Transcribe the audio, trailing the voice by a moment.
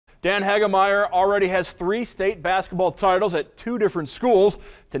Dan Hagemeyer already has 3 state basketball titles at 2 different schools.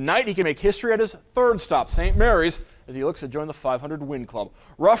 Tonight he can make history at his 3rd stop, St. Mary's, as he looks to join the 500 win club.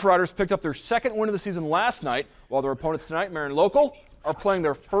 Rough Riders picked up their 2nd win of the season last night, while their opponents tonight, Marion Local, are playing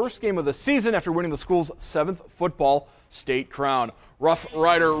their 1st game of the season after winning the school's 7th football state crown. Rough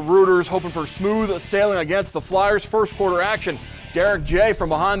Rider Rooters hoping for smooth sailing against the Flyers. First quarter action. Derek J from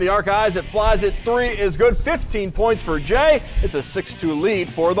behind the arc, eyes it, flies it, 3 is good. 15 points for Jay. It's a 6-2 lead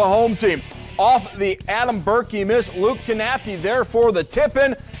for the home team. Off the Adam Berkey miss, Luke Kanapke there for the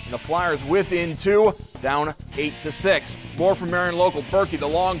tip-in. And the Flyers within 2, down 8-6. More from Marion Local. Berkey, the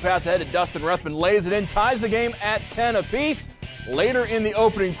long pass ahead to Dustin Rethman, lays it in, ties the game at 10 apiece. Later in the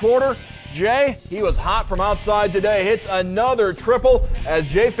opening quarter, Jay, he was hot from outside today, hits another triple as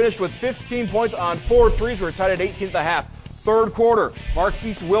Jay finished with 15 points on 4 threes. We're tied at 18 at the half. Third quarter,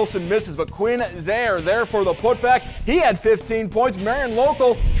 Marquise Wilson misses, but Quinn Zaire there for the putback. He had 15 points. Marion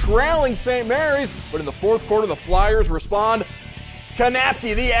Local trailing St. Mary's, but in the 4th quarter, the Flyers respond.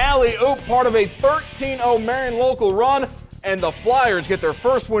 Kanapke, the alley-oop, part of a 13-0 Marion Local run, and the Flyers get their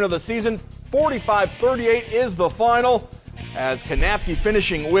 1st win of the season. 45-38 is the final, as Kanapke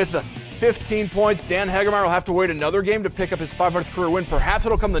finishing with 15 points. Dan Hagemeyer will have to wait another game to pick up his 500th career win. Perhaps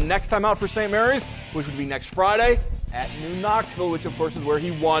it'll come the next time out for St. Mary's, which would be next Friday at New Knoxville, which of course is where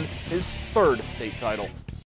he won his 3rd state title.